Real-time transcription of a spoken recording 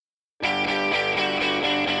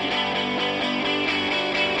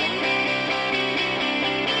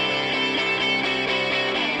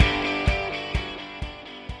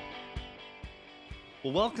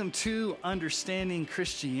Well, welcome to Understanding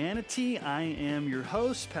Christianity. I am your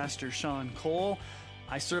host, Pastor Sean Cole.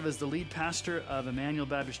 I serve as the lead pastor of Emmanuel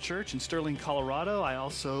Baptist Church in Sterling, Colorado. I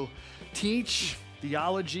also teach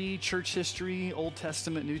theology, church history, Old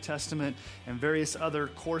Testament, New Testament, and various other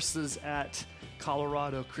courses at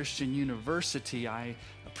Colorado Christian University. I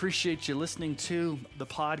appreciate you listening to the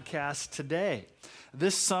podcast today.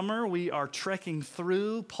 This summer, we are trekking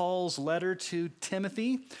through Paul's letter to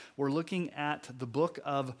Timothy. We're looking at the book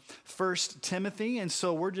of 1 Timothy, and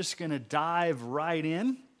so we're just going to dive right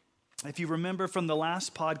in. If you remember from the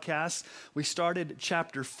last podcast, we started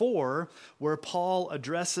chapter 4, where Paul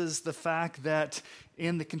addresses the fact that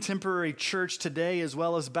in the contemporary church today, as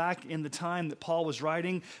well as back in the time that Paul was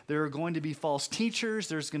writing, there are going to be false teachers,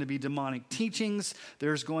 there's going to be demonic teachings,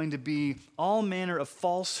 there's going to be all manner of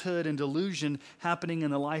falsehood and delusion happening in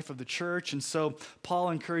the life of the church. And so Paul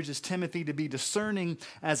encourages Timothy to be discerning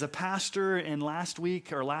as a pastor. And last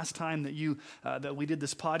week, or last time that we did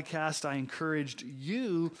this podcast, I encouraged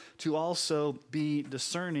you to also be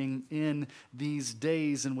discerning in these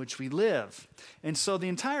days in which we live. And so the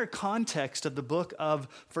entire context of the book of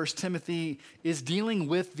 1 Timothy is dealing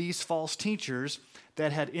with these false teachers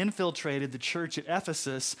that had infiltrated the church at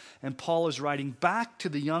Ephesus, and Paul is writing back to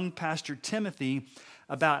the young pastor Timothy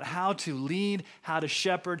about how to lead, how to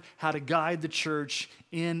shepherd, how to guide the church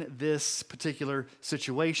in this particular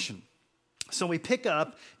situation. So we pick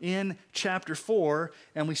up in chapter 4,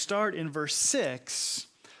 and we start in verse 6,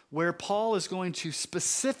 where Paul is going to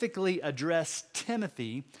specifically address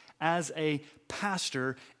Timothy as a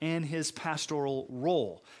pastor and his pastoral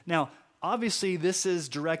role. Now, obviously, this is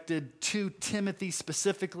directed to Timothy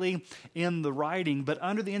specifically in the writing, but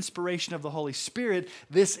under the inspiration of the Holy Spirit,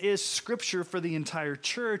 this is scripture for the entire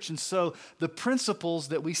church. And so the principles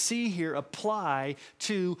that we see here apply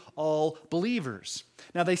to all believers.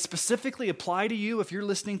 Now, they specifically apply to you if you're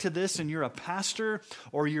listening to this and you're a pastor,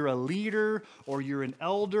 or you're a leader, or you're an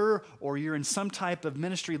elder, or you're in some type of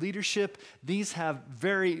ministry leadership. These have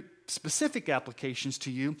very specific applications to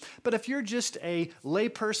you. But if you're just a lay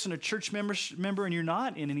person, a church member, and you're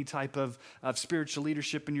not in any type of spiritual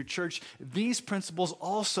leadership in your church, these principles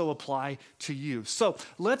also apply to you. So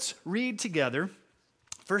let's read together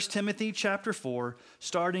 1 Timothy chapter 4,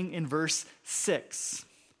 starting in verse 6.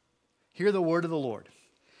 Hear the word of the Lord.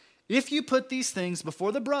 If you put these things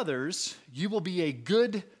before the brothers, you will be a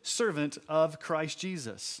good servant of Christ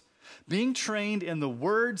Jesus, being trained in the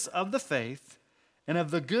words of the faith and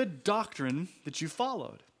of the good doctrine that you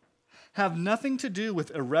followed. Have nothing to do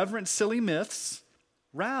with irreverent, silly myths.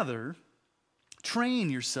 Rather, train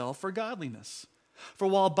yourself for godliness. For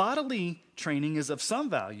while bodily training is of some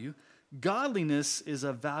value, godliness is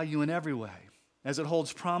of value in every way, as it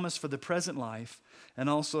holds promise for the present life and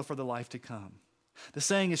also for the life to come. The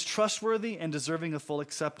saying is trustworthy and deserving of full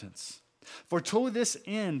acceptance. For to this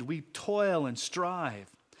end we toil and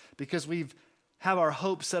strive, because we have our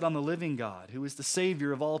hope set on the living God, who is the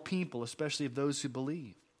Savior of all people, especially of those who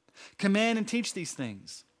believe. Command and teach these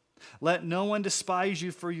things. Let no one despise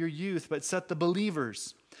you for your youth, but set the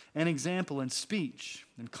believers an example in speech,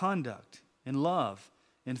 in conduct, in love,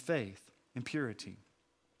 in faith, in purity.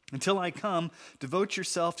 Until I come, devote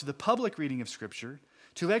yourself to the public reading of Scripture,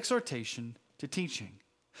 to exhortation, to teaching.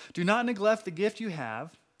 Do not neglect the gift you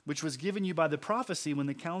have, which was given you by the prophecy when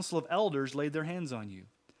the council of elders laid their hands on you.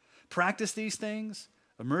 Practice these things,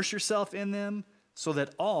 immerse yourself in them, so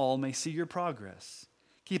that all may see your progress.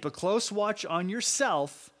 Keep a close watch on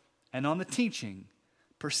yourself and on the teaching.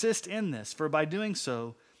 Persist in this, for by doing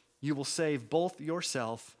so, you will save both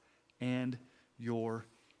yourself and your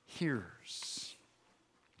hearers.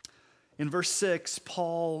 In verse 6,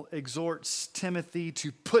 Paul exhorts Timothy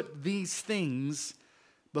to put these things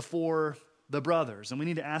before the brothers. And we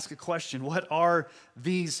need to ask a question. What are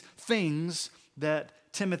these things that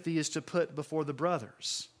Timothy is to put before the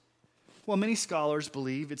brothers? Well, many scholars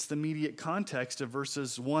believe it's the immediate context of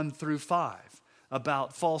verses 1 through 5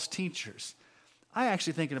 about false teachers. I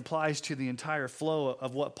actually think it applies to the entire flow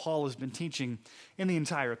of what Paul has been teaching in the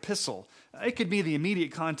entire epistle. It could be the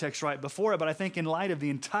immediate context right before it, but I think in light of the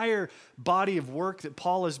entire body of work that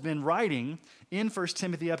Paul has been writing in 1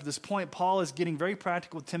 Timothy up to this point, Paul is getting very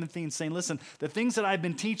practical with Timothy and saying, listen, the things that I've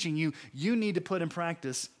been teaching you, you need to put in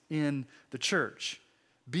practice in the church.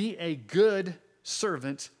 Be a good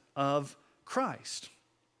servant of Christ.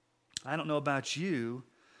 I don't know about you,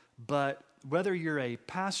 but whether you're a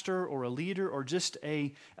pastor or a leader or just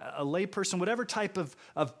a lay person, whatever type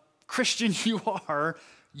of Christian you are,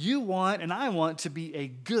 you want and I want to be a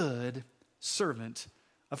good servant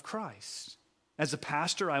of Christ. As a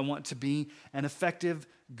pastor, I want to be an effective,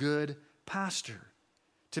 good pastor,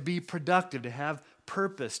 to be productive, to have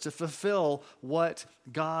purpose, to fulfill what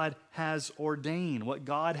God has ordained, what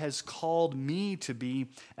God has called me to be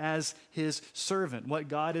as his servant, what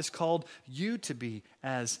God has called you to be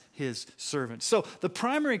as his servant. So the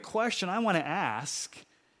primary question I want to ask,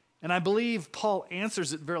 and I believe Paul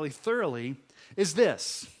answers it very thoroughly, is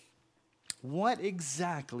this: what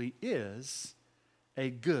exactly is a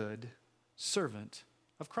good servant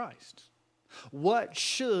of Christ? What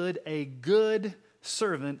should a good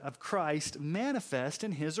servant of Christ manifest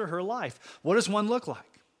in his or her life? What does one look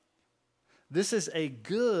like? This is a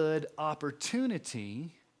good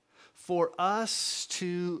opportunity for us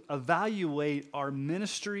to evaluate our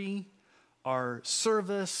ministry, our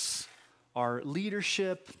service, our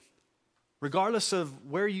leadership, regardless of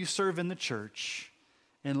where you serve in the church,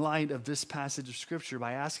 in light of this passage of Scripture,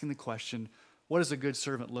 by asking the question, what does a good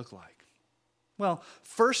servant look like? Well,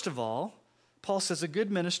 first of all, Paul says a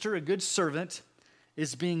good minister, a good servant,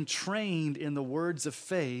 is being trained in the words of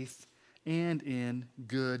faith and in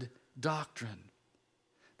good doctrine.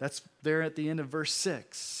 That's there at the end of verse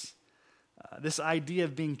 6. This idea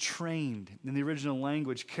of being trained in the original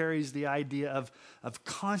language carries the idea of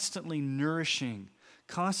constantly nourishing,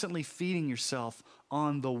 constantly feeding yourself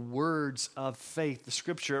on the words of faith, the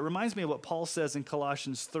Scripture. It reminds me of what Paul says in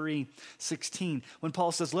Colossians 3:16, when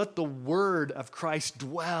Paul says, "Let the word of Christ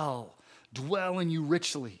dwell in you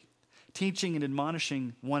richly, teaching and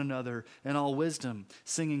admonishing one another in all wisdom,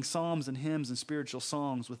 singing psalms and hymns and spiritual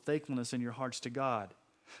songs with thankfulness in your hearts to God."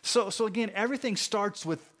 So again, everything starts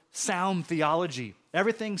with sound theology.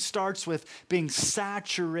 Everything starts with being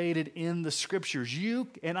saturated in the Scriptures. You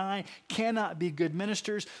and I cannot be good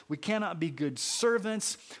ministers. We cannot be good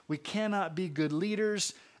servants. We cannot be good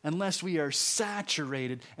leaders unless we are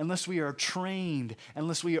saturated, unless we are trained,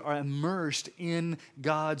 unless we are immersed in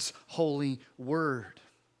God's holy word.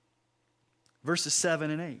 Verses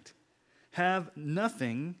 7 and 8 have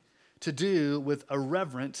nothing to do with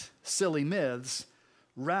irreverent, silly myths.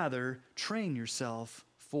 Rather, train yourself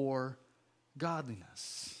for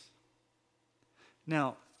godliness.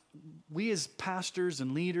 Now, we as pastors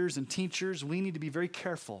and leaders and teachers, we need to be very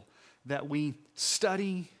careful that we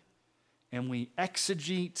study and we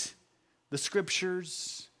exegete the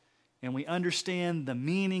Scriptures and we understand the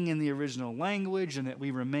meaning in the original language, and that we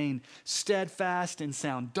remain steadfast in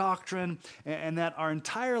sound doctrine, and that our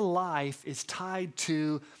entire life is tied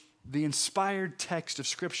to the inspired text of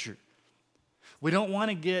Scripture. We don't want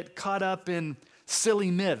to get caught up in silly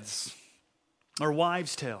myths or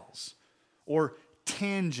wives' tales or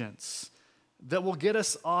tangents that will get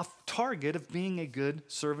us off target of being a good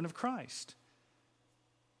servant of Christ.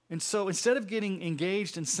 And so instead of getting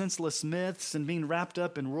engaged in senseless myths and being wrapped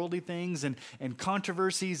up in worldly things and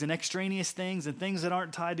controversies and extraneous things and things that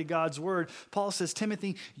aren't tied to God's word, Paul says,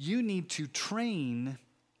 Timothy, you need to train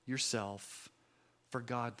yourself for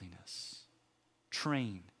godliness.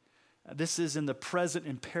 Train. This is in the present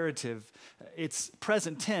imperative. It's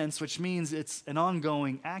present tense, which means it's an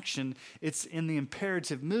ongoing action. It's in the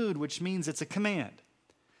imperative mood, which means it's a command.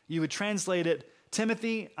 You would translate it,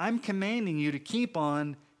 Timothy, I'm commanding you to keep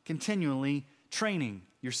on continually training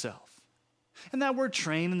yourself. And that word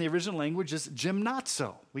train in the original language is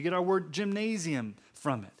gymnazo. We get our word gymnasium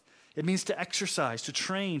from it. It means to exercise, to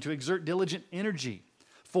train, to exert diligent energy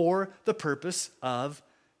for the purpose of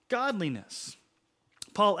godliness.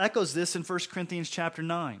 Paul echoes this in 1 Corinthians chapter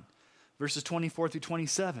 9, verses 24 through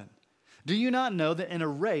 27. Do you not know that in a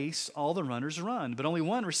race all the runners run, but only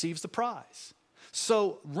one receives the prize?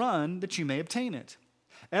 So run that you may obtain it.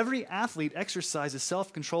 Every athlete exercises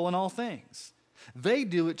self-control in all things. They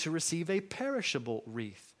do it to receive a perishable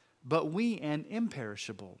wreath, but we an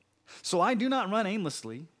imperishable. So I do not run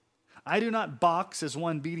aimlessly. I do not box as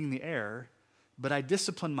one beating the air, but I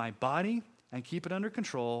discipline my body and keep it under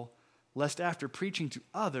control, lest after preaching to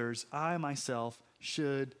others, I myself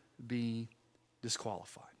should be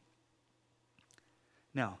disqualified.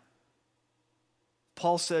 Now,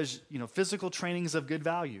 Paul says, physical training is of good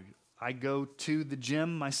value. I go to the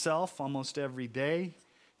gym myself almost every day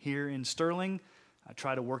here in Sterling. I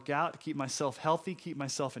try to work out to keep myself healthy, keep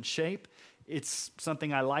myself in shape. It's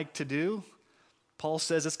something I like to do. Paul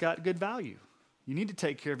says it's got good value. You need to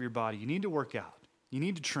take care of your body. You need to work out. You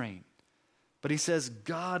need to train. But he says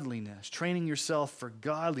godliness, training yourself for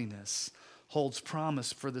godliness, holds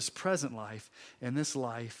promise for this present life and this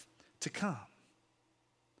life to come.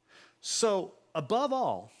 So, above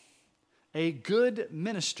all, a good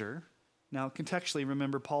minister, now contextually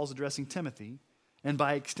remember Paul's addressing Timothy, and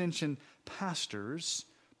by extension pastors,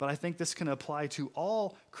 but I think this can apply to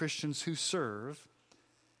all Christians who serve.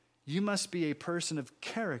 You must be a person of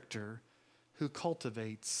character who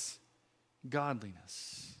cultivates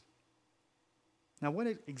godliness. Now, what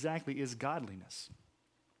exactly is godliness?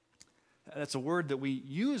 That's a word that we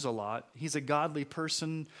use a lot. He's a godly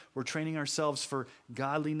person. We're training ourselves for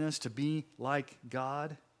godliness, to be like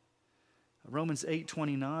God. Romans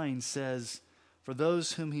 8:29 says, "For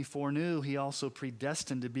those whom he foreknew, he also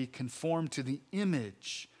predestined to be conformed to the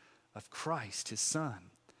image of Christ, his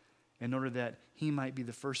Son, in order that he might be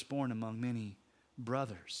the firstborn among many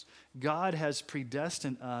brothers." God has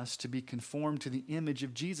predestined us to be conformed to the image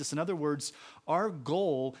of Jesus. In other words, our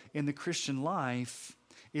goal in the Christian life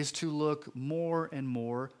is to look more and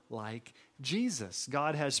more like Jesus.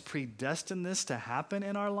 God has predestined this to happen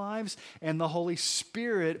in our lives, and the Holy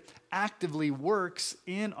Spirit actively works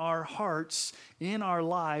in our hearts, in our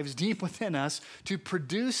lives, deep within us, to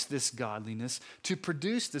produce this godliness, to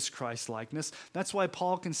produce this Christ-likeness. That's why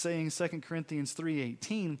Paul can say in 2 Corinthians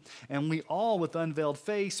 3:18, "And we all with unveiled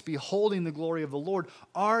face, beholding the glory of the Lord,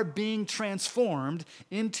 are being transformed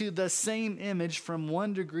into the same image from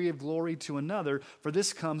one degree of glory to another, for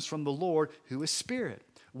this comes from the Lord who is Spirit."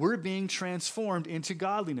 We're being transformed into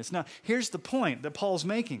godliness. Now, here's the point that Paul's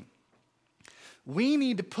making. We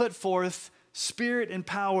need to put forth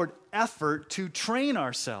Spirit-empowered effort to train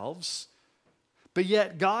ourselves, but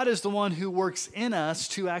yet God is the one who works in us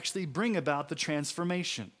to actually bring about the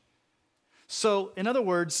transformation. So, in other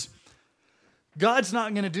words, God's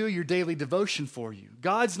not going to do your daily devotion for you.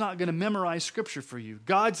 God's not going to memorize Scripture for you.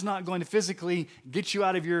 God's not going to physically get you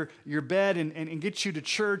out of your bed and get you to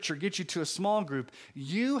church or get you to a small group.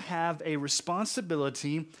 You have a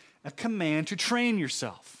responsibility, a command to train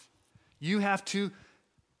yourself. You have to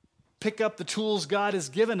pick up the tools God has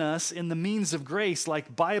given us in the means of grace,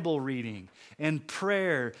 like Bible reading and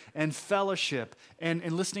prayer and fellowship and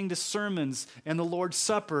listening to sermons and the Lord's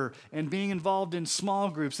Supper and being involved in small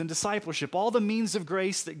groups and discipleship. All the means of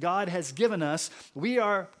grace that God has given us, we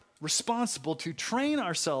are responsible to train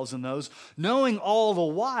ourselves in those, knowing all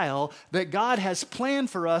the while that God has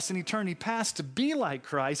planned for us in eternity past to be like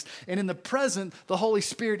Christ, and in the present, the Holy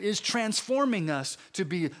Spirit is transforming us to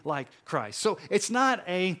be like Christ. So it's not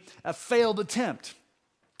a failed attempt.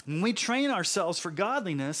 When we train ourselves for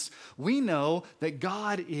godliness, we know that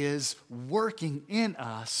God is working in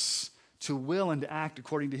us to will and to act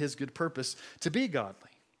according to his good purpose to be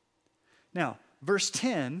godly. Now, verse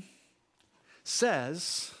 10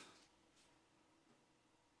 says,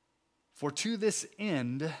 "For to this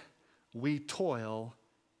end we toil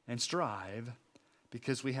and strive,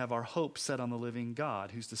 because we have our hope set on the living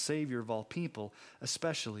God, who's the Savior of all people,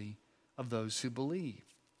 especially of those who believe."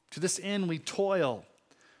 To this end we toil,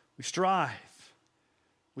 we strive,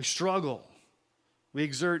 we struggle, we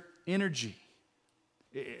exert energy.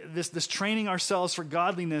 This training ourselves for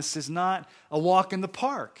godliness is not a walk in the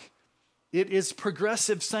park. It is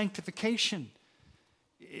progressive sanctification.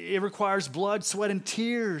 It requires blood, sweat, and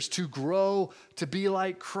tears to grow to be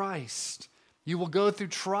like Christ. You will go through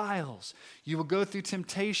trials. You will go through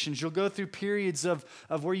temptations. You'll go through periods of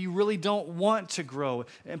where you really don't want to grow.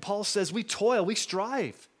 And Paul says we toil, we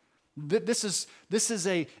strive. This is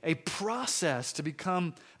a process to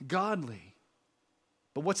become godly.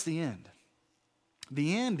 But what's the end?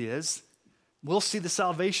 The end is we'll see the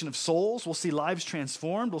salvation of souls. We'll see lives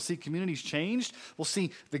transformed. We'll see communities changed. We'll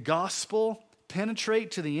see the gospel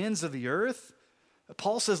penetrate to the ends of the earth.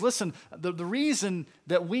 Paul says, listen, the reason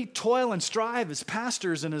that we toil and strive as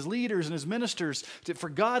pastors and as leaders and as ministers for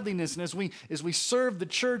godliness, and as we serve the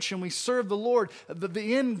church and we serve the Lord,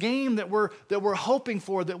 the end game that we're hoping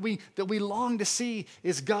for, that we long to see,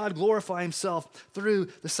 is God glorify himself through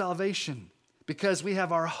the salvation, because we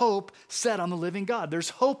have our hope set on the living God.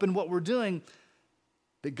 There's hope in what we're doing,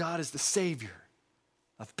 that God is the Savior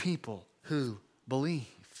of people who believe.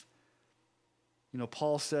 You know,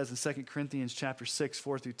 Paul says in 2 Corinthians chapter 6,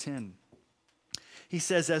 4 through 10, he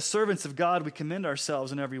says, "As servants of God, we commend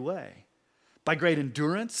ourselves in every way, by great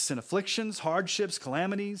endurance and afflictions, hardships,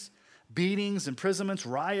 calamities, beatings, imprisonments,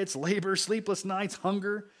 riots, labor, sleepless nights,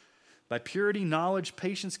 hunger, by purity, knowledge,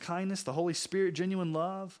 patience, kindness, the Holy Spirit, genuine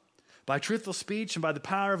love, by truthful speech and by the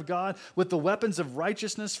power of God, with the weapons of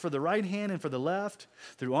righteousness for the right hand and for the left,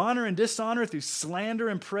 through honor and dishonor, through slander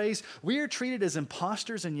and praise. We are treated as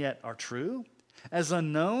impostors and yet are true, as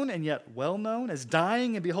unknown and yet well known, as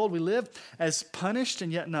dying and behold we live, as punished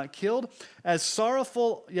and yet not killed, as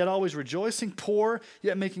sorrowful yet always rejoicing, poor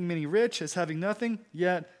yet making many rich, as having nothing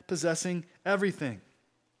yet possessing everything."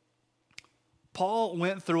 Paul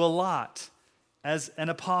went through a lot as an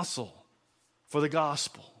apostle for the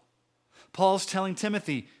gospel. Paul's telling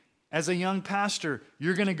Timothy, as a young pastor,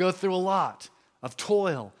 you're going to go through a lot of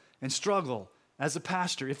toil and struggle as a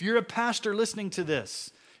pastor. If you're a pastor listening to this,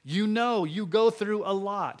 you know you go through a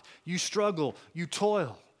lot. You struggle, you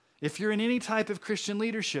toil. If you're in any type of Christian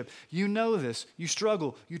leadership, you know this. You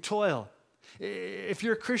struggle, you toil. If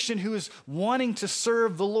you're a Christian who is wanting to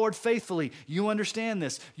serve the Lord faithfully, you understand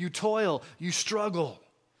this. You toil, you struggle.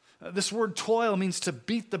 This word toil means to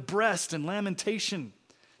beat the breast in lamentation,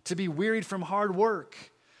 to be wearied from hard work.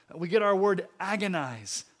 We get our word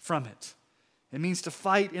agonize from it. It means to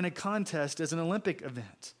fight in a contest as an Olympic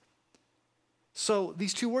event. So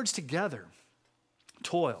these two words together,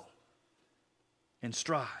 toil and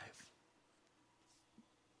strive,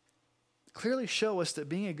 clearly show us that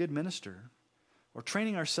being a good minister or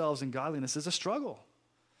training ourselves in godliness is a struggle.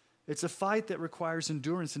 It's a fight that requires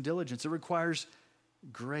endurance and diligence. It requires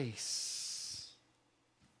grace.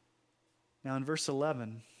 Now in verse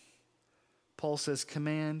 11, Paul says,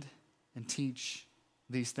 command and teach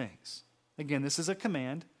these things. Again, this is a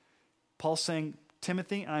command. Paul's saying,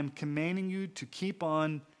 Timothy, I'm commanding you to keep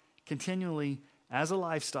on continually, as a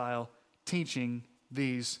lifestyle, teaching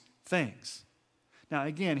these things. Now,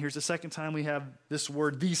 again, here's the second time we have this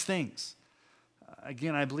word, these things.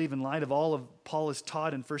 Again, I believe in light of all of Paul has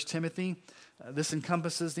taught in 1 Timothy, this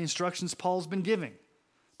encompasses the instructions Paul's been giving.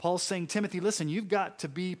 Paul's saying, Timothy, listen, you've got to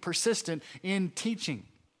be persistent in teaching.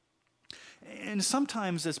 And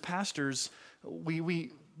sometimes as pastors,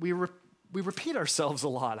 we repeat ourselves a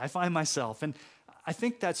lot. I find myself, and I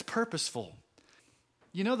think that's purposeful.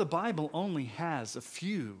 You know, the Bible only has a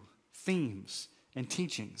few themes and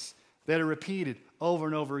teachings that are repeated over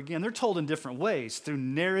and over again. They're told in different ways, through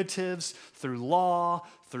narratives, through law,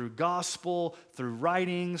 through gospel, through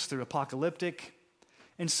writings, through apocalyptic.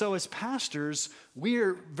 And so as pastors,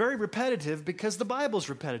 we're very repetitive because the Bible's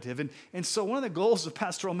repetitive. And so one of the goals of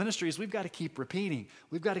pastoral ministry is we've got to keep repeating.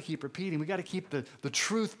 We've got to keep repeating. We've got to keep the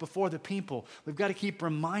truth before the people. We've got to keep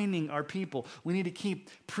reminding our people. We need to keep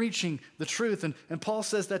preaching the truth. And Paul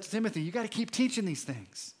says that to Timothy, you got to keep teaching these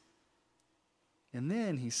things. And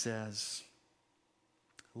then he says,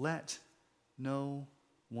 let no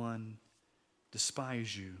one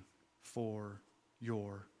despise you for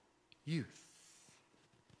your youth.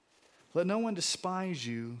 Let no one despise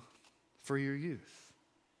you for your youth.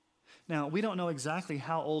 Now, we don't know exactly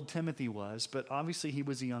how old Timothy was, but obviously he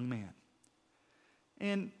was a young man.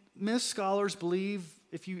 And most scholars believe,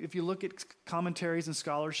 if you look at commentaries and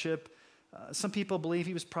scholarship, some people believe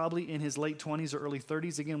he was probably in his late 20s or early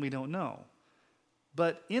 30s. Again, we don't know.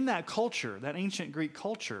 But in that culture, that ancient Greek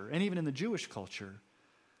culture, and even in the Jewish culture,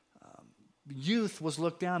 youth was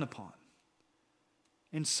looked down upon.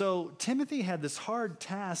 And so Timothy had this hard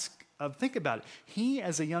task of, think about it, he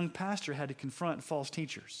as a young pastor had to confront false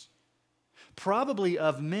teachers, probably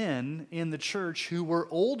of men in the church who were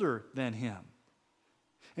older than him.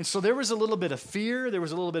 And so there was a little bit of fear, there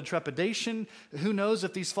was a little bit of trepidation. Who knows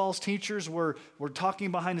if these false teachers were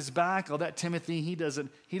talking behind his back, oh, that Timothy, he doesn't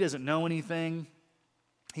know anything.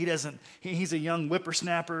 He's a young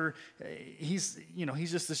whippersnapper. He's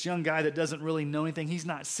just this young guy that doesn't really know anything. He's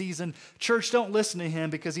not seasoned. Church, don't listen to him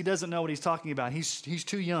because he doesn't know what he's talking about. He's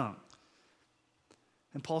too young.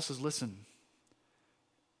 And Paul says, listen,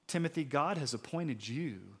 Timothy, God has appointed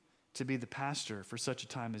you to be the pastor for such a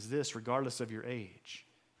time as this, regardless of your age.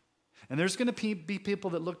 And there's going to be people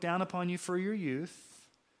that look down upon you for your youth,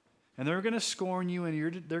 and they're going to scorn you,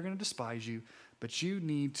 and they're going to despise you, but you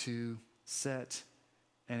need to set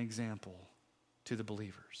an example to the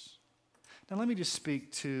believers. Now let me just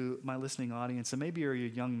speak to my listening audience, and maybe you're a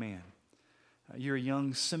young man. You're a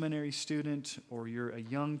young seminary student, or you're a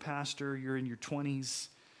young pastor, you're in your 20s,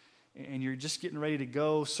 and you're just getting ready to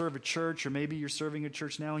go serve a church, or maybe you're serving a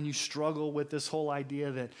church now and you struggle with this whole idea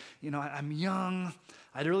that, I'm young,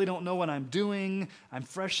 I really don't know what I'm doing, I'm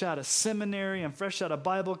fresh out of seminary, I'm fresh out of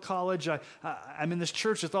Bible college, I'm in this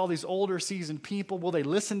church with all these older seasoned people, will they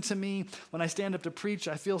listen to me? When I stand up to preach,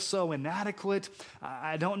 I feel so inadequate,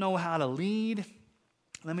 I don't know how to lead.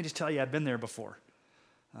 Let me just tell you, I've been there before.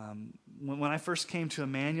 When I first came to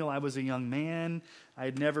Emmanuel, I was a young man. I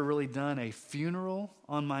had never really done a funeral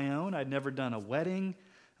on my own. I'd never done a wedding.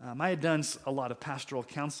 I had done a lot of pastoral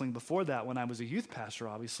counseling before that when I was a youth pastor,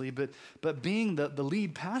 obviously, but being the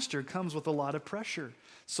lead pastor comes with a lot of pressure.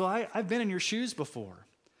 So I've been in your shoes before.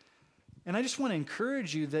 And I just want to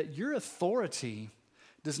encourage you that your authority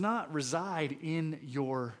does not reside in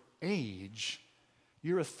your age.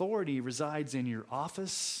 Your authority resides in your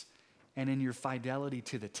office and in your fidelity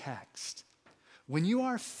to the text. When you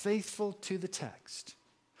are faithful to the text,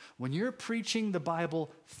 when you're preaching the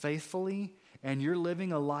Bible faithfully and you're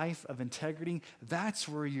living a life of integrity, that's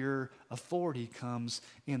where your authority comes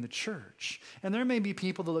in the church. And there may be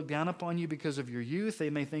people that look down upon you because of your youth. They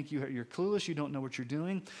may think you're clueless, you don't know what you're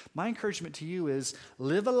doing. My encouragement to you is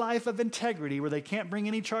live a life of integrity where they can't bring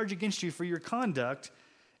any charge against you for your conduct,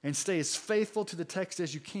 and stay as faithful to the text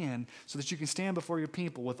as you can so that you can stand before your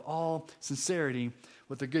people with all sincerity,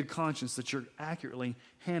 with a good conscience that you're accurately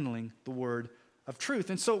handling the word of truth.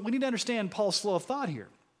 And so we need to understand Paul's flow of thought here.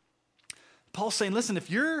 Paul's saying, listen, if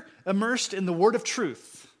you're immersed in the word of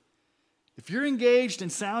truth, if you're engaged in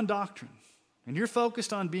sound doctrine, and you're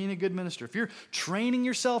focused on being a good minister, if you're training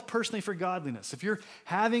yourself personally for godliness, if you're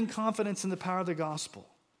having confidence in the power of the gospel,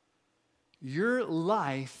 your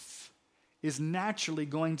life is naturally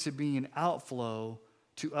going to be an outflow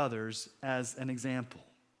to others as an example.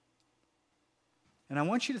 And I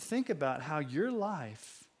want you to think about how your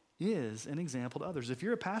life is an example to others. If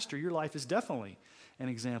you're a pastor, your life is definitely an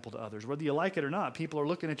example to others. Whether you like it or not, people are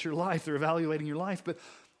looking at your life, they're evaluating your life. But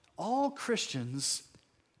all Christians,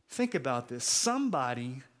 think about this.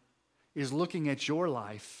 Somebody is looking at your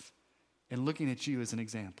life and looking at you as an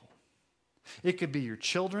example. It could be your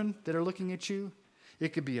children that are looking at you.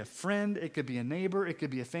 It could be a friend. It could be a neighbor. It could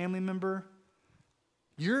be a family member.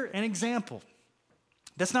 You're an example.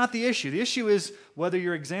 That's not the issue. The issue is whether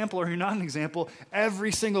you're an example or you're not an example.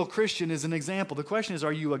 Every single Christian is an example. The question is,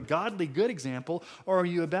 are you a godly good example or are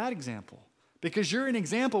you a bad example? Because you're an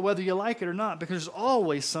example whether you like it or not, because there's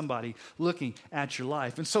always somebody looking at your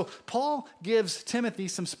life. And so Paul gives Timothy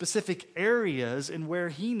some specific areas in where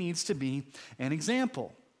he needs to be an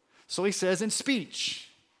example. So he says in speech,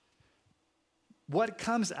 what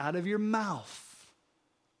comes out of your mouth?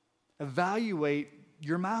 Evaluate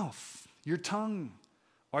your mouth, your tongue.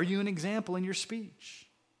 Are you an example in your speech?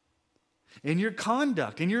 In your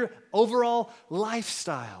conduct, in your overall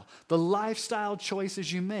lifestyle, the lifestyle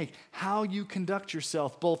choices you make, how you conduct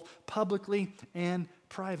yourself both publicly and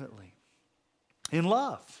privately. In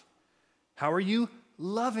love, how are you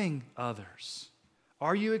loving others?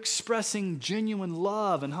 Are you expressing genuine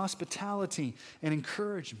love and hospitality and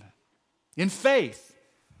encouragement? In faith,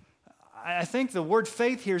 I think the word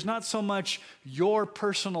faith here is not so much your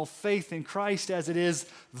personal faith in Christ as it is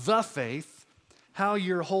the faith, how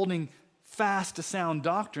you're holding fast to sound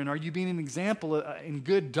doctrine. Are you being an example in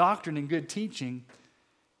good doctrine and good teaching?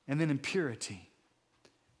 And then in purity,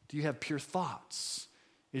 do you have pure thoughts?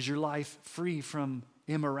 Is your life free from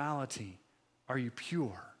immorality? Are you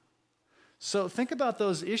pure? So think about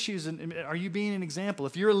those issues, and are you being an example?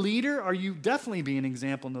 If you're a leader, are you definitely being an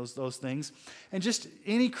example in those things? And just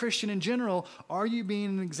any Christian in general, are you being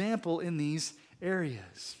an example in these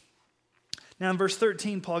areas? Now in verse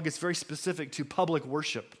 13, Paul gets very specific to public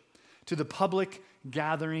worship, to the public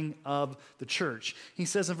gathering of the church. He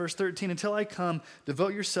says in verse 13, until I come,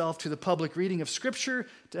 devote yourself to the public reading of Scripture,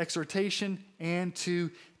 to exhortation, and to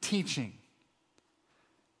teaching.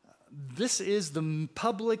 This is the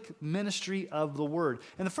public ministry of the Word.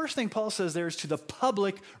 And the first thing Paul says there is to the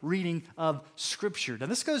public reading of Scripture. Now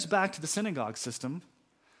this goes back to the synagogue system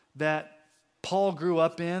that Paul grew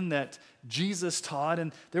up in, that Jesus taught,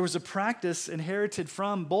 and there was a practice inherited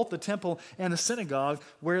from both the temple and the synagogue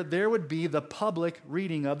where there would be the public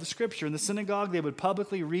reading of the Scripture. In the synagogue, they would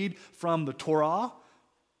publicly read from the Torah,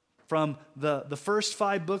 from the first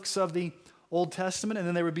 5 books of the Old Testament, and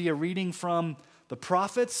then there would be a reading from the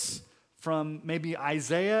prophets, from maybe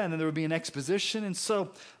Isaiah, and then there would be an exposition. And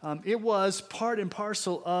so it was part and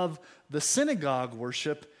parcel of the synagogue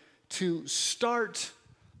worship to start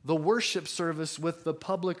the worship service with the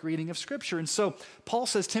public reading of Scripture. And so Paul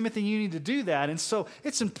says, Timothy, you need to do that. And so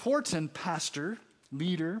it's important, pastor,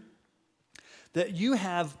 leader, that you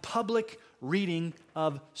have public reading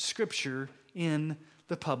of Scripture in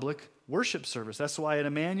the public worship service. That's why at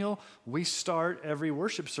Emmanuel, we start every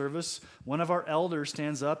worship service. One of our elders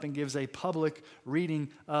stands up and gives a public reading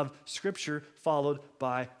of Scripture followed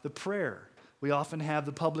by the prayer. We often have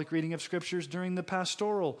the public reading of Scriptures during the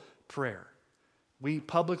pastoral prayer. We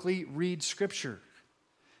publicly read Scripture.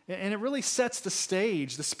 And it really sets the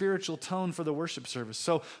stage, the spiritual tone for the worship service.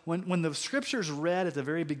 So when the Scripture's read at the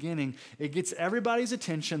very beginning, it gets everybody's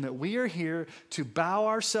attention that we are here to bow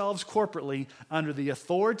ourselves corporately under the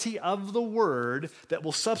authority of the Word that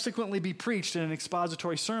will subsequently be preached in an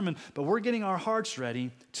expository sermon, but we're getting our hearts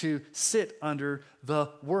ready to sit under the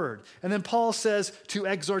Word. And then Paul says to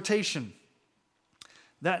exhortation.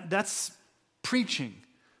 That's preaching.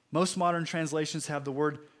 Most modern translations have the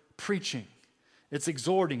word preaching. It's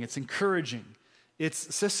exhorting, it's encouraging,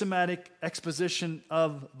 it's systematic exposition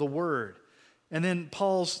of the word. And then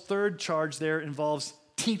Paul's third charge there involves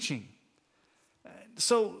teaching.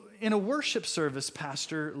 So in a worship service,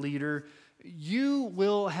 pastor, leader, you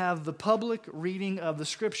will have the public reading of the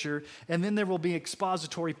Scripture, and then there will be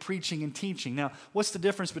expository preaching and teaching. Now, what's the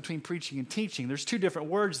difference between preaching and teaching? There's 2 different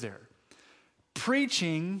words there.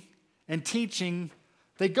 Preaching and teaching,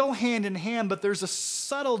 they go hand in hand, but there's a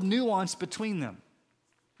subtle nuance between them.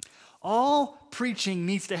 All preaching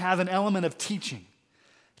needs to have an element of teaching.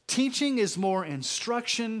 Teaching is more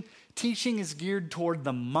instruction. Teaching is geared toward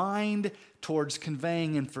the mind, towards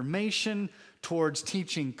conveying information, towards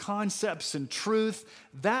teaching concepts and truth.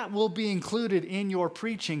 That will be included in your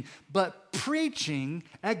preaching. But preaching,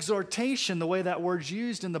 exhortation, the way that word's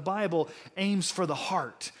used in the Bible, aims for the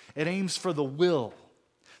heart. It aims for the will.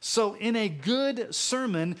 So in a good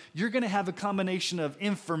sermon, you're going to have a combination of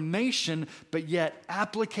information, but yet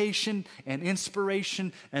application and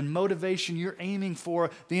inspiration and motivation. You're aiming for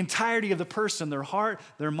the entirety of the person, their heart,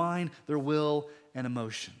 their mind, their will, and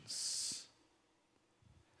emotions.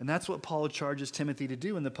 And that's what Paul charges Timothy to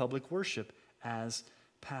do in the public worship as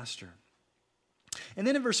pastor. And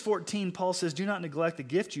then in verse 14, Paul says, "Do not neglect the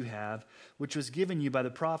gift you have, which was given you by the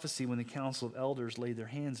prophecy when the council of elders laid their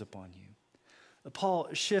hands upon you."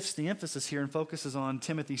 Paul shifts the emphasis here and focuses on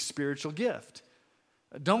Timothy's spiritual gift.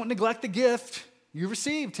 Don't neglect the gift you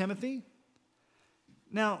received, Timothy.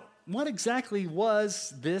 Now, what exactly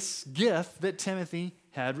was this gift that Timothy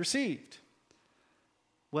had received?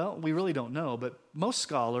 Well, we really don't know, but most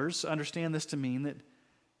scholars understand this to mean that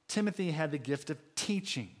Timothy had the gift of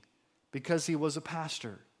teaching because he was a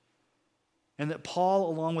pastor. And that Paul,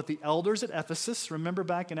 along with the elders at Ephesus, remember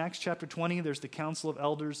back in Acts chapter 20, there's the council of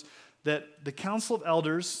elders, that the council of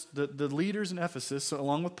elders, the leaders in Ephesus,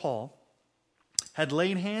 along with Paul, had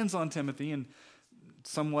laid hands on Timothy in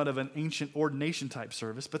somewhat of an ancient ordination type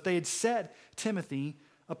service, but they had set Timothy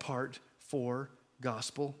apart for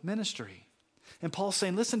gospel ministry. And Paul's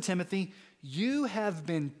saying, listen, Timothy, you have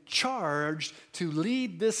been charged to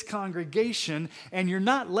lead this congregation, and you're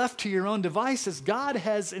not left to your own devices. God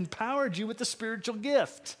has empowered you with the spiritual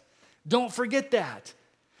gift. Don't forget that.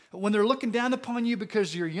 When they're looking down upon you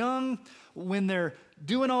because you're young, when they're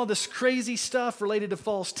doing all this crazy stuff related to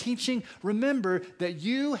false teaching, remember that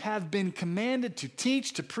you have been commanded to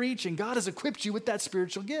teach, to preach, and God has equipped you with that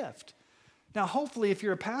spiritual gift. Now, hopefully, if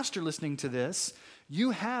you're a pastor listening to this,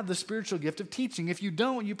 you have the spiritual gift of teaching. If you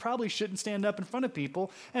don't, you probably shouldn't stand up in front of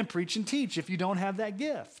people and preach and teach if you don't have that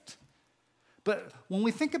gift. But when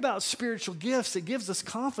we think about spiritual gifts, it gives us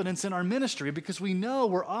confidence in our ministry because we know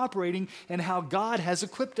we're operating in how God has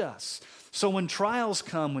equipped us. So when trials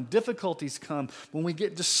come, when difficulties come, when we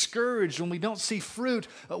get discouraged, when we don't see fruit,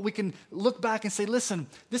 we can look back and say, listen,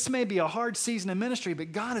 this may be a hard season of ministry,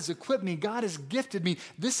 but God has equipped me. God has gifted me.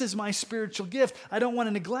 This is my spiritual gift. I don't want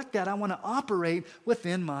to neglect that. I want to operate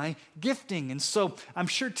within my gifting. And so I'm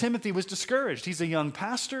sure Timothy was discouraged. He's a young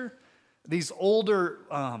pastor. These older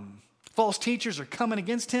false teachers are coming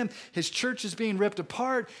against him. His church is being ripped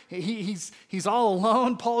apart. He's all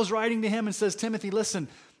alone. Paul's writing to him and says, Timothy, listen,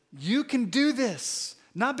 you can do this.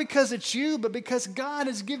 Not because it's you, but because God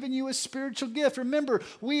has given you a spiritual gift. Remember,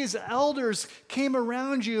 we as elders came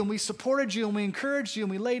around you and we supported you and we encouraged you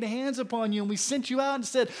and we laid hands upon you and we sent you out and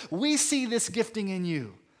said, we see this gifting in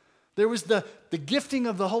you. There was the gifting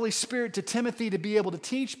of the Holy Spirit to Timothy to be able to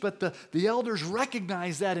teach, but the elders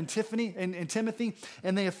recognized that in Timothy,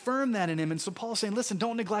 and they affirmed that in him. And so Paul's saying, listen,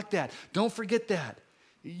 don't neglect that. Don't forget that.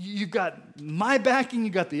 You've got my backing.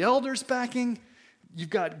 You've got the elders' backing. You've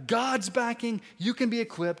got God's backing. You can be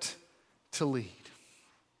equipped to lead.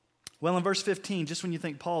 Well, in verse 15, just when you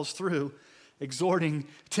think Paul's through exhorting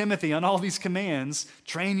Timothy on all these commands,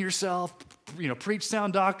 train yourself, preach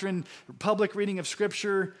sound doctrine, public reading of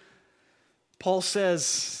Scripture, Paul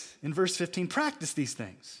says in verse 15, practice these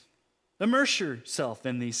things. Immerse yourself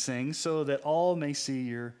in these things so that all may see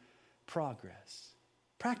your progress.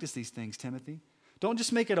 Practice these things, Timothy. Don't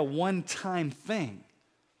just make it a one-time thing.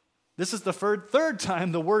 This is the third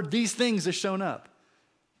time the word these things has shown up.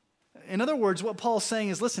 In other words, what Paul's saying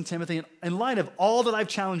is, listen, Timothy, in light of all that I've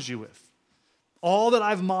challenged you with, all that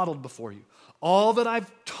I've modeled before you, all that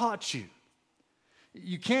I've taught you,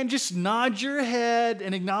 you can't just nod your head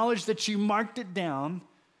and acknowledge that you marked it down.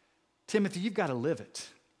 Timothy, you've got to live it.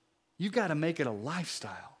 You've got to make it a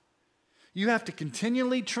lifestyle. You have to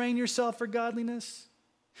continually train yourself for godliness.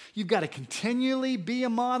 You've got to continually be a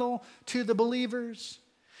model to the believers.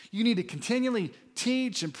 You need to continually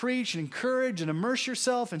teach and preach and encourage and immerse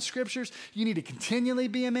yourself in Scriptures. You need to continually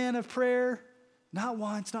be a man of prayer, not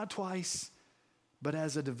once, not twice, but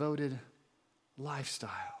as a devoted lifestyle.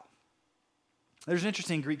 There's an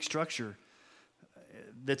interesting Greek structure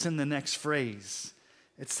that's in the next phrase.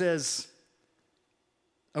 It says,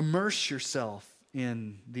 immerse yourself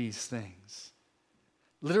in these things.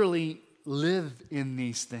 Literally, live in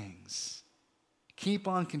these things. Keep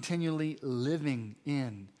on continually living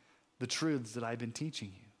in the truths that I've been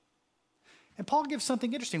teaching you. And Paul gives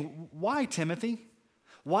something interesting. Why, Timothy?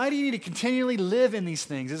 Why do you need to continually live in these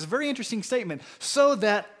things? It's a very interesting statement. So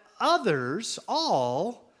that others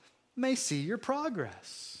all may see your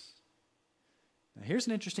progress. Now, here's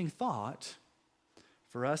an interesting thought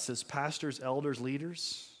for us as pastors, elders,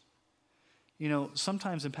 leaders. You know,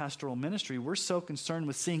 sometimes in pastoral ministry, we're so concerned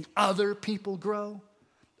with seeing other people grow,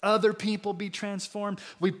 other people be transformed.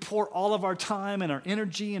 We pour all of our time and our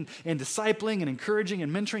energy in discipling and encouraging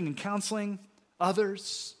and mentoring and counseling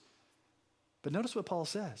others. But notice what Paul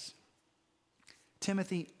says.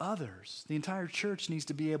 Timothy, others, the entire church needs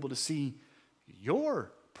to be able to see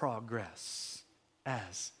your progress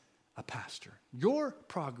as a pastor, your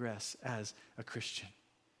progress as a Christian.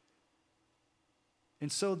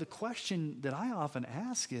 And so the question that I often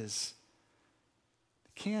ask is,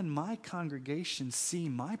 can my congregation see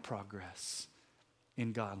my progress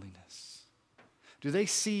in godliness? Do they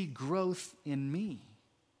see growth in me?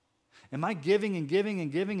 Am I giving and giving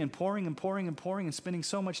and giving and pouring and pouring and pouring and spending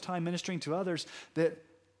so much time ministering to others that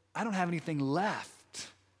I don't have anything left?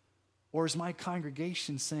 Or is my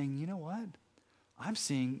congregation saying, you know what? I'm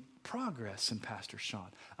seeing progress in Pastor Sean.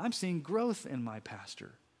 I'm seeing growth in my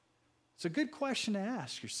pastor. It's a good question to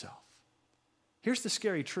ask yourself. Here's the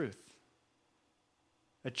scary truth.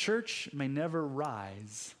 A church may never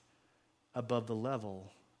rise above the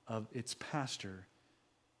level of its pastor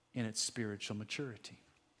in its spiritual maturity.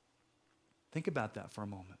 Think about that for a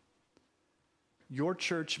moment. Your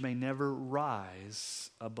church may never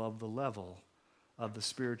rise above the level of the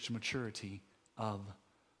spiritual maturity of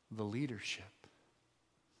the leadership.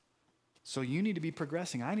 So you need to be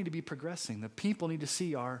progressing. I need to be progressing. The people need to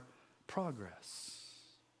see our progress.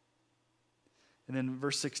 And then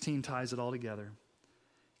verse 16 ties it all together.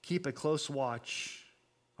 Keep a close watch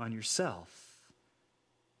on yourself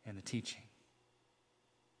and the teaching.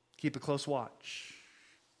 Keep a close watch.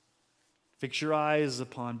 Fix your eyes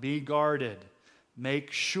upon, be guarded.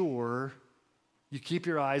 Make sure you keep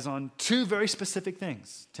your eyes on two very specific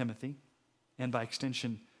things, Timothy, and by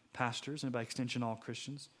extension, pastors, and by extension, all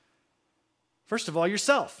Christians. First of all,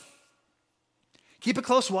 yourself. Keep a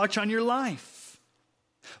close watch on your life.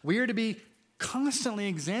 We are to be constantly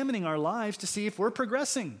examining our lives to see if we're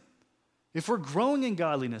progressing, if we're growing in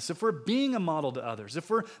godliness, if we're being a model to others, if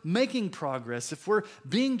we're making progress, if we're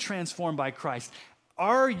being transformed by Christ.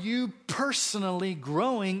 Are you personally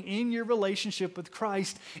growing in your relationship with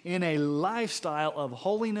Christ in a lifestyle of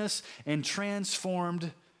holiness and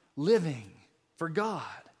transformed living for God?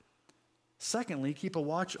 Secondly, keep a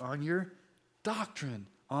watch on your doctrine,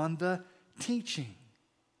 on the teaching.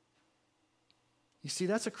 You see,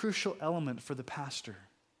 that's a crucial element for the pastor.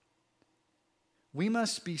 We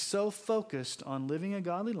must be so focused on living a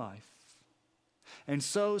godly life and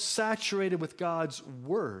so saturated with God's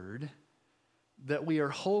word that we are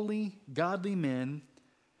holy, godly men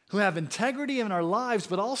who have integrity in our lives,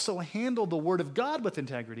 but also handle the word of God with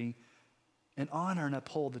integrity and honor and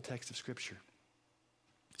uphold the text of Scripture.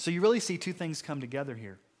 So you really see two things come together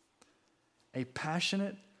here. A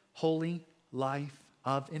passionate, holy life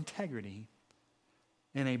of integrity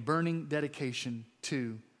and a burning dedication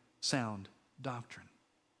to sound doctrine.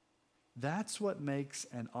 That's what makes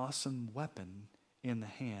an awesome weapon in the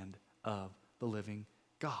hand of the living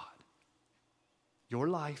God. Your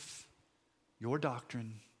life, your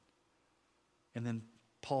doctrine, and then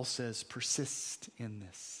Paul says, persist in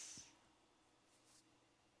this.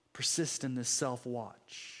 Persist in this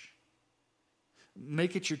self-watch.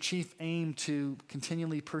 Make it your chief aim to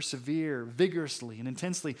continually persevere vigorously and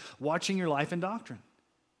intensely, watching your life and doctrine.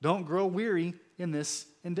 Don't grow weary in this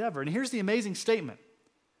endeavor. And here's the amazing statement.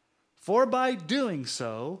 For by doing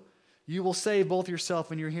so, you will save both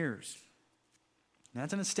yourself and your hearers. Now,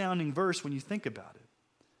 that's an astounding verse when you think about it.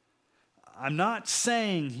 I'm not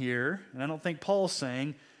saying here, and I don't think Paul's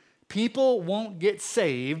saying, people won't get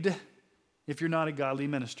saved if you're not a godly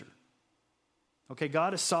minister. Okay,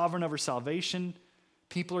 God is sovereign over salvation.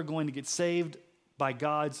 People are going to get saved by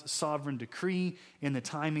God's sovereign decree in the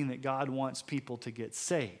timing that God wants people to get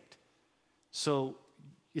saved. So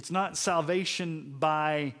it's not salvation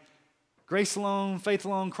by grace alone, faith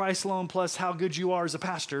alone, Christ alone, plus how good you are as a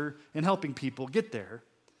pastor in helping people get there.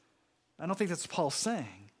 I don't think that's what Paul's saying.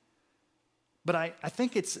 But I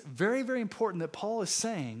think it's very, very important that Paul is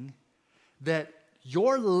saying that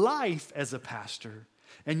your life as a pastor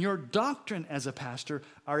and your doctrine as a pastor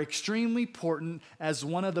are extremely important as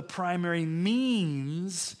one of the primary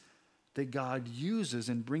means that God uses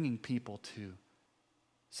in bringing people to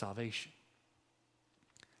salvation.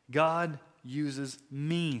 God uses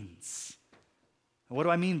means. What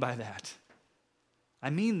do I mean by that?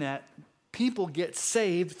 I mean that people get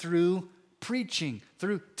saved through preaching,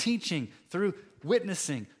 through teaching, through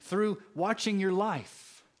witnessing, through watching your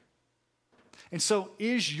life. And so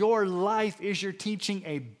is your life, is your teaching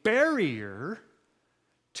a barrier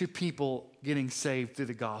to people getting saved through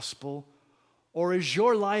the gospel? Or is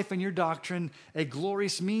your life and your doctrine a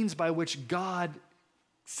glorious means by which God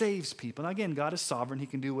saves people? And again, God is sovereign. He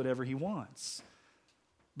can do whatever he wants.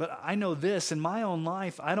 But I know this, in my own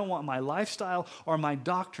life, I don't want my lifestyle or my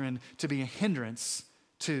doctrine to be a hindrance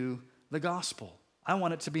to the gospel. I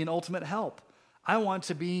want it to be an ultimate help. I want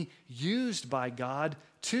to be used by God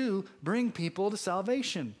to bring people to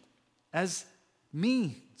salvation as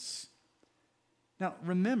means. Now,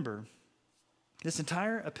 remember, this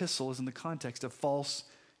entire epistle is in the context of false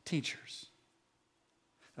teachers.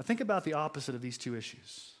 Now, think about the opposite of these two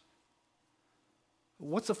issues.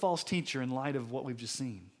 What's a false teacher in light of what we've just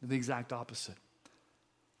seen? The exact opposite.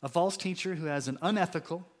 A false teacher who has an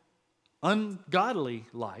unethical, ungodly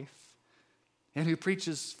life and who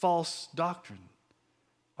preaches false doctrine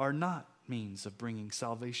are not means of bringing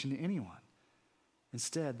salvation to anyone.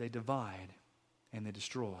 Instead, they divide and they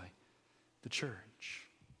destroy the church.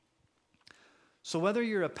 So whether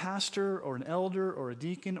you're a pastor or an elder or a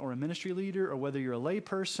deacon or a ministry leader, or whether you're a lay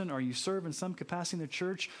person or you serve in some capacity in the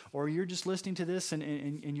church, or you're just listening to this and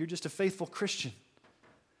you're just a faithful Christian,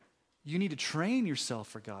 you need to train yourself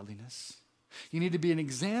for godliness. You need to be an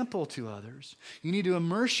example to others. You need to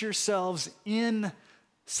immerse yourselves in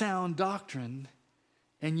sound doctrine,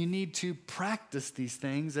 and you need to practice these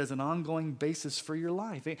things as an ongoing basis for your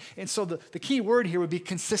life. And so the key word here would be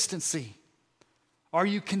consistency. Are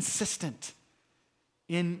you consistent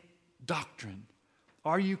in doctrine?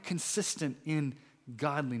 Are you consistent in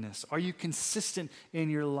godliness? Are you consistent in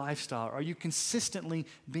your lifestyle? Are you consistently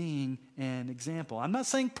being an example? I'm not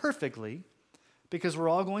saying perfectly, because we're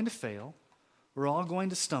all going to fail. We're all going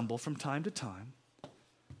to stumble from time to time.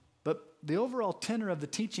 But the overall tenor of the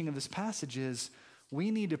teaching of this passage is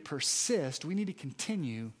we need to persist, we need to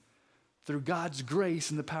continue through God's grace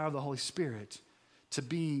and the power of the Holy Spirit to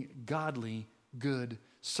be godly, good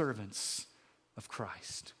servants of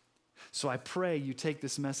Christ. So I pray you take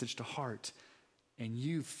this message to heart and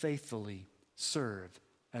you faithfully serve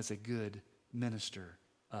as a good minister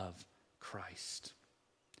of Christ.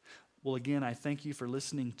 Well, again, I thank you for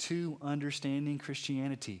listening to Understanding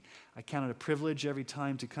Christianity. I count it a privilege every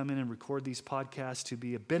time to come in and record these podcasts to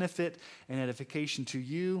be a benefit and edification to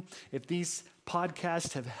you. If these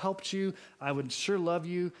podcasts have helped you, I would sure love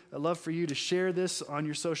for you to share this on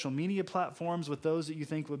your social media platforms with those that you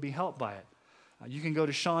think would be helped by it. You can go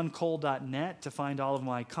to SeanCole.net to find all of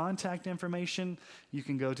my contact information. You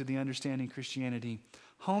can go to the Understanding Christianity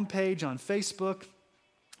homepage on Facebook.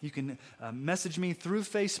 You can message me through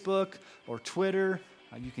Facebook or Twitter.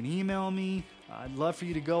 You can email me. I'd love for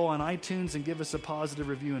you to go on iTunes and give us a positive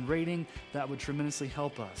review and rating. That would tremendously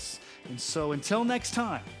help us. And so until next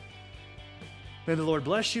time, may the Lord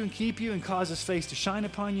bless you and keep you and cause his face to shine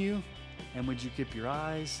upon you. And would you keep your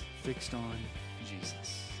eyes fixed on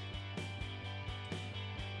Jesus?